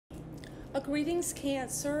Greetings,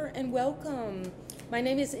 Cancer, and welcome. My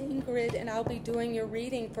name is Ingrid, and I'll be doing your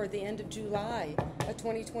reading for the end of July of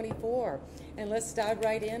 2024. And let's dive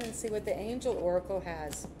right in and see what the Angel Oracle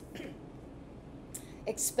has.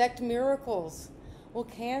 Expect miracles. Well,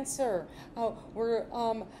 Cancer, we're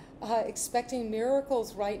expecting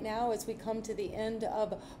miracles right now as we come to the end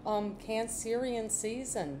of Cancerian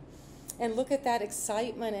season. And look at that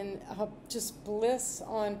excitement and just bliss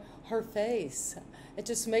on her face. It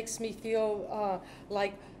just makes me feel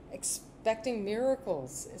like expecting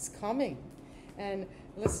miracles is coming. And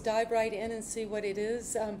let's dive right in and see what it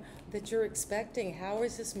is that you're expecting. How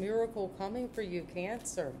is this miracle coming for you,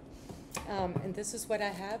 Cancer? And this is what I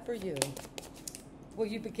have for you. Well,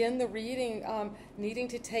 you begin the reading needing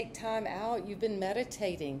to take time out. You've been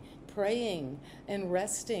meditating, praying, and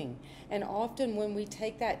resting. And often when we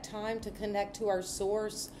take that time to connect to our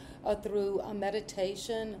source through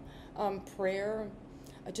meditation, prayer,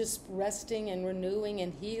 just resting and renewing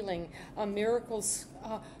and healing, miracles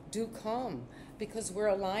do come because we're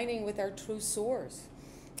aligning with our true source.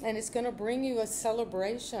 And it's going to bring you a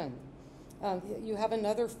celebration. You have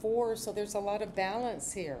another 4, so there's a lot of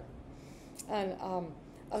balance here. And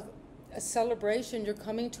a celebration, you're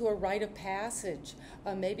coming to a rite of passage,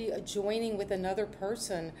 maybe a joining with another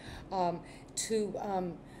person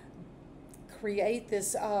to create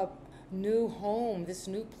this new home, this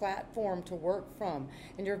new platform to work from.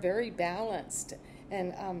 And you're very balanced.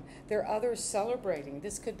 And there are others celebrating.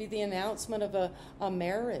 This could be the announcement of a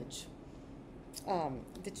marriage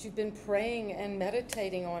that you've been praying and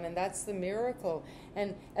meditating on, and that's the miracle.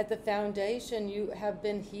 And at the foundation, you have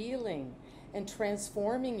been healing and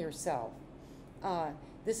transforming yourself.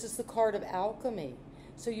 This is the card of alchemy.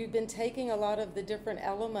 So you've been taking a lot of the different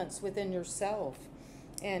elements within yourself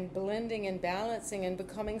and blending and balancing and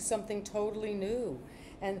becoming something totally new.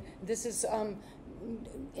 And this is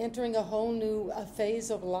entering a whole new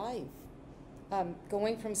phase of life,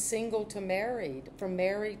 going from single to married, from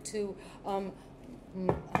married to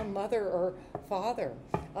a mother or father.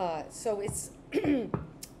 So it's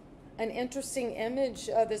an interesting image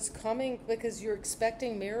that's coming because you're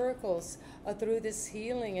expecting miracles through this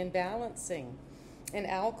healing and balancing and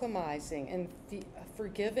alchemizing and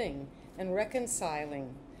forgiving and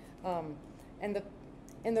reconciling. And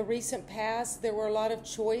in the recent past, there were a lot of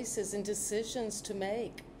choices and decisions to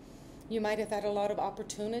make. You might have had a lot of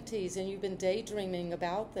opportunities and you've been daydreaming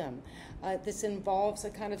about them. This involves a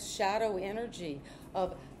kind of shadow energy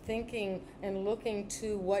of thinking and looking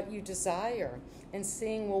to what you desire and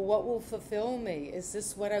seeing, well, what will fulfill me? Is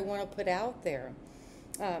this what I want to put out there?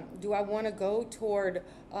 Do I want to go toward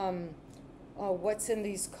what's in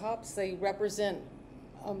these cups? They represent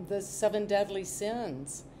the 7 deadly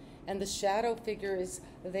sins. And the shadow figure is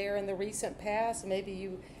there in the recent past. Maybe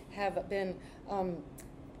you have been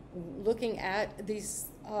looking at these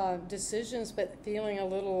decisions but feeling a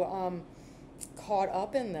little caught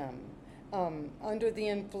up in them, under the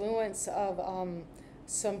influence of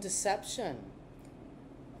some deception.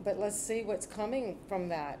 But let's see what's coming from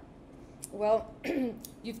that. Well,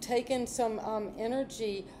 you've taken some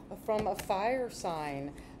energy from a fire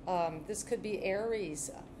sign. This could be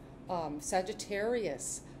Aries,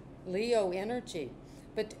 Sagittarius, Leo energy.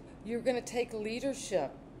 But you're going to take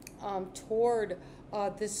leadership toward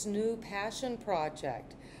this new passion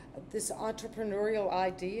project, this entrepreneurial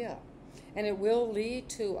idea. And it will lead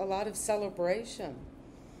to a lot of celebration.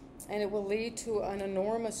 And it will lead to an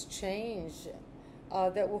enormous change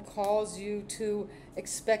that will cause you to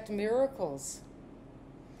expect miracles.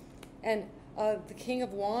 And the King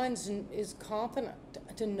of Wands is confident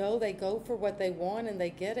to know they go for what they want and they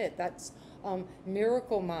get it. That's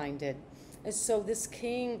miracle-minded. And so this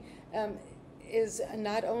king is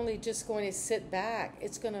not only just going to sit back,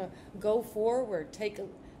 it's going to go forward, take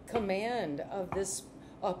command of this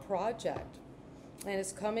project. And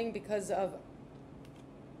it's coming because of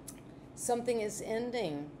something is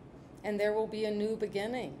ending and there will be a new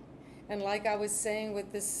beginning. And like I was saying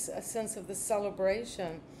with this sense of the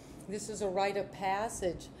celebration, this is a rite of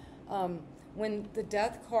passage. When the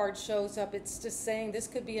death card shows up, it's just saying this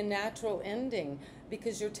could be a natural ending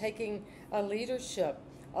because you're taking a leadership.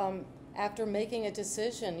 After making a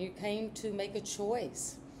decision, you came to make a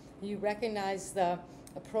choice. You recognize the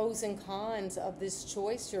pros and cons of this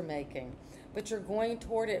choice you're making, but you're going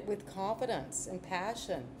toward it with confidence and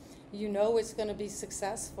passion. You know it's going to be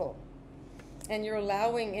successful. And you're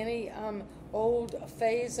allowing any old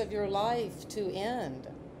phase of your life to end.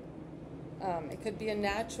 It could be a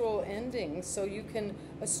natural ending, so you can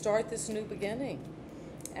start this new beginning.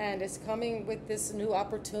 And it's coming with this new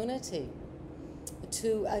opportunity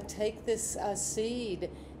to take this seed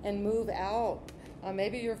and move out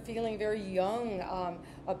Maybe you're feeling very young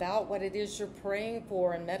about what it is you're praying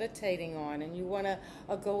for and meditating on, and you want to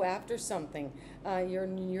go after something. You're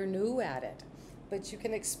new at it. But you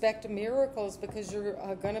can expect miracles because you're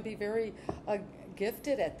going to be very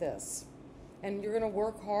gifted at this. And you're going to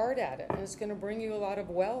work hard at it. And it's going to bring you a lot of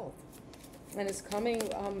wealth. And it's coming,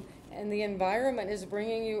 and the environment is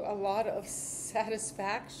bringing you a lot of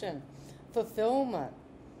satisfaction, fulfillment,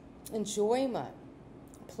 enjoyment,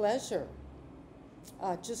 pleasure.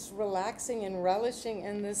 Just relaxing and relishing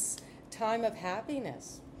in this time of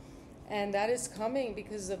happiness. And that is coming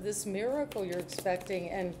because of this miracle you're expecting.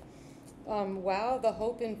 And wow, the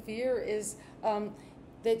hope and fear is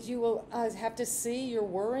that you will have to see you're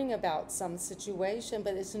worrying about some situation,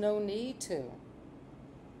 but it's no need to.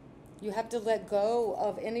 You have to let go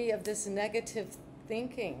of any of this negative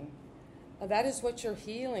thinking. That is what you're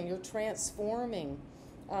healing. You're transforming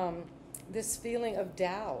this feeling of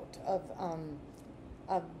doubt,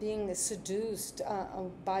 of being seduced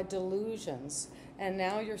by delusions. And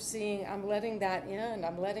now you're seeing, I'm letting that in.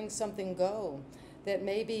 I'm letting something go that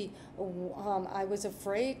maybe I was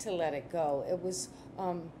afraid to let it go. It was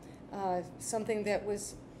something that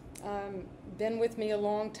was been with me a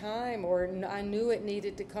long time, or I knew it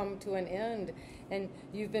needed to come to an end. And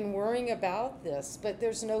you've been worrying about this, but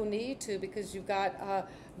there's no need to, because you've got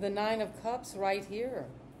the Nine of Cups right here.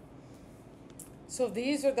 So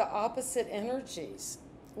these are the opposite energies.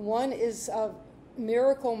 One is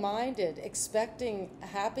miracle-minded, expecting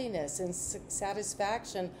happiness and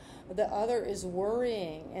satisfaction. The other is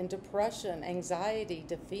worrying and depression, anxiety,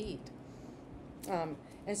 defeat.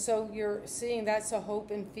 And so you're seeing that's a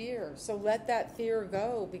hope and fear. So let that fear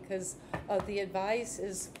go, because the advice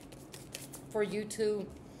is for you to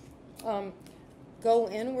go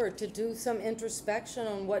inward, to do some introspection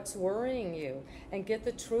on what's worrying you and get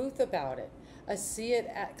the truth about it. See it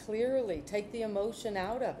clearly, take the emotion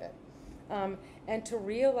out of it, and to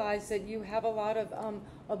realize that you have a lot of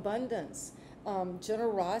abundance,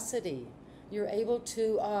 generosity. You're able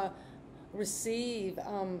to receive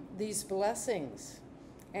these blessings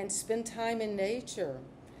and spend time in nature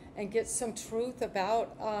and get some truth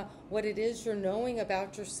about what it is you're knowing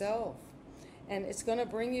about yourself. And it's going to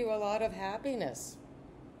bring you a lot of happiness.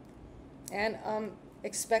 And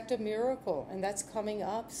expect a miracle, and that's coming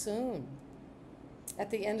up soon. At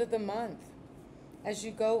the end of the month, as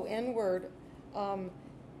you go inward and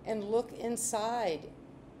look inside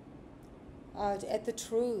at the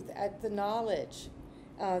truth, at the knowledge,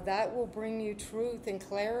 that will bring you truth and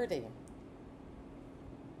clarity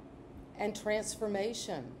and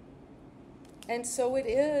transformation. And so it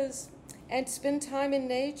is. And spend time in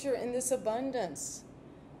nature in this abundance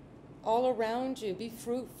all around you. Be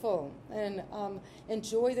fruitful and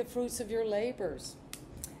enjoy the fruits of your labors.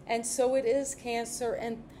 And so it is, Cancer.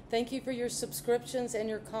 And thank you for your subscriptions and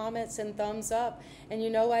your comments and thumbs up. And you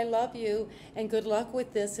know I love you. And good luck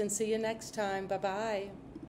with this. And see you next time. Bye-bye.